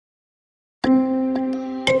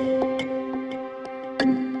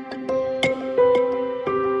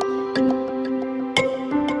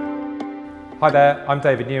Hi there, I'm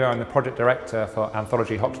David Newer. I'm the Project Director for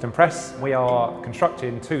Anthology Hoxton Press. We are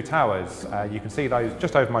constructing two towers. You can see those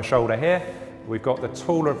just over my shoulder here. We've got the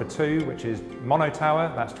taller of the two, which is Mono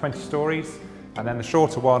Tower, that's 20 stories, and then the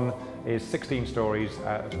shorter one is 16 stories,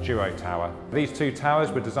 Duo Tower. These two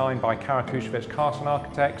towers were designed by Karakushevich Carson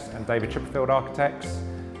Architects and David Chipperfield Architects.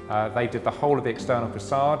 They did the whole of the external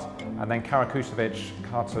facade, and then Karakushevich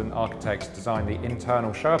Carson Architects designed the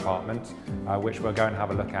internal show apartment, which we're going to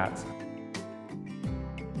have a look at.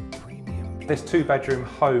 This two-bedroom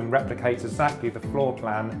home replicates exactly the floor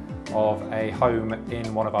plan of a home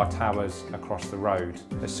in one of our towers across the road.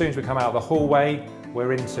 As soon as we come out of the hallway,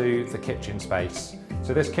 we're into the kitchen space.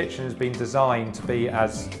 So this kitchen has been designed to be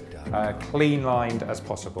as clean-lined as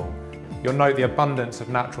possible. You'll note the abundance of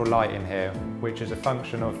natural light in here, which is a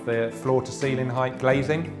function of the floor-to-ceiling height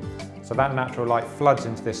glazing. So that natural light floods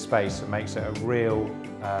into this space and makes it a real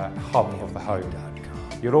hub of the home.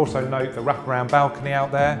 You'll also note the wraparound balcony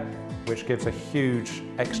out there, which gives a huge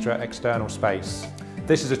extra external space.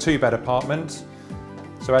 This is a two-bed apartment,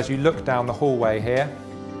 so as you look down the hallway here,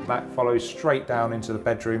 that follows straight down into the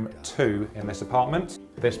bedroom 2 in this apartment.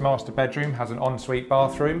 This master bedroom has an ensuite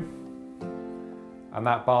bathroom, and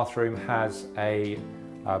that bathroom has a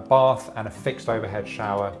bath and a fixed overhead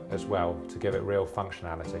shower as well to give it real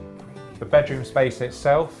functionality. The bedroom space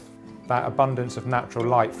itself, that abundance of natural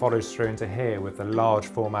light follows through into here with the large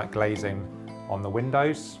format glazing on the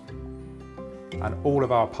windows. And all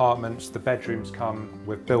of our apartments, the bedrooms come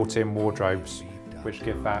with built-in wardrobes, which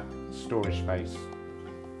give that storage space.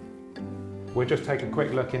 We'll just take a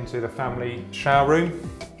quick look into the family shower room.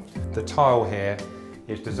 The tile here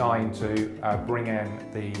is designed to bring in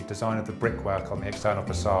the design of the brickwork on the external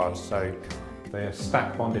facade. So the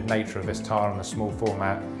stack bonded nature of this tile in the small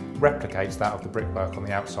format replicates that of the brickwork on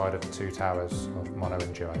the outside of the two towers of Mono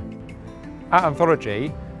and Duo. At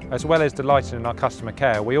Anthology, as well as delighting in our customer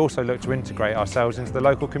care, we also look to integrate ourselves into the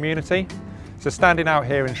local community. So standing out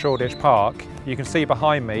here in Shoreditch Park, you can see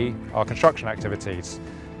behind me our construction activities.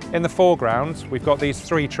 In the foreground, we've got these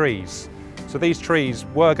 3 trees. So these trees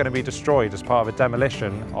were going to be destroyed as part of a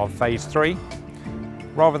demolition of phase 3.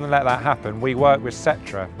 Rather than let that happen, we work with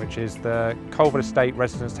Cetra, which is the Colville Estate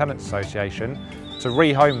Residents Tenants Association, to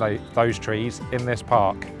rehome those trees in this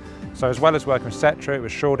park. So as well as working with Cetra, it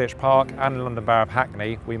was Shoreditch Park and London Borough of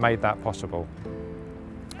Hackney, we made that possible.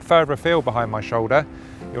 Further afield behind my shoulder,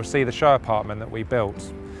 you'll see the show apartment that we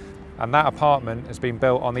built. And that apartment has been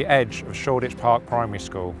built on the edge of Shoreditch Park Primary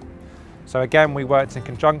School. So again, we worked in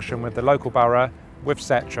conjunction with the local borough, with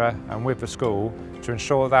Cetra and with the school to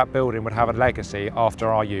ensure that building would have a legacy after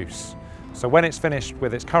our use. So when it's finished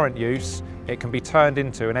with its current use, it can be turned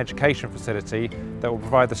into an education facility that will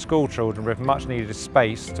provide the school children with much needed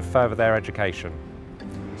space to further their education.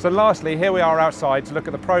 So lastly, here we are outside to look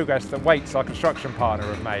at the progress that Waits, our construction partner,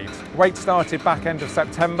 have made. Waits started back end of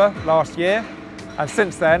September last year, and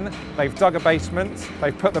since then they've dug a basement,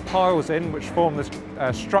 they've put the piles in which form the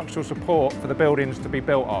structural support for the buildings to be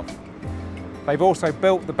built off. They've also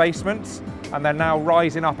built the basement, and they're now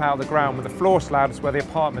rising up out of the ground with the floor slabs where the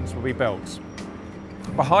apartments will be built.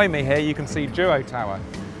 Behind me here you can see Duo Tower.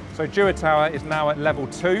 So Duo Tower is now at level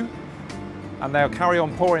 2, and they'll carry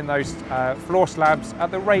on pouring those floor slabs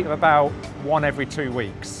at the rate of about 1 every 2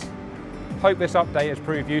 weeks. Hope this update has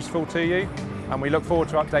proved useful to you, and we look forward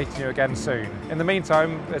to updating you again soon. In the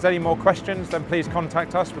meantime, if there's any more questions, then please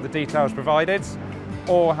contact us with the details provided,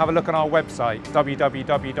 or have a look on our website,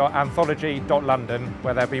 www.anthology.london,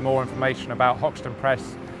 where there'll be more information about Hoxton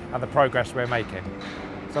Press and the progress we're making.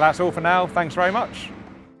 So that's all for now. Thanks very much.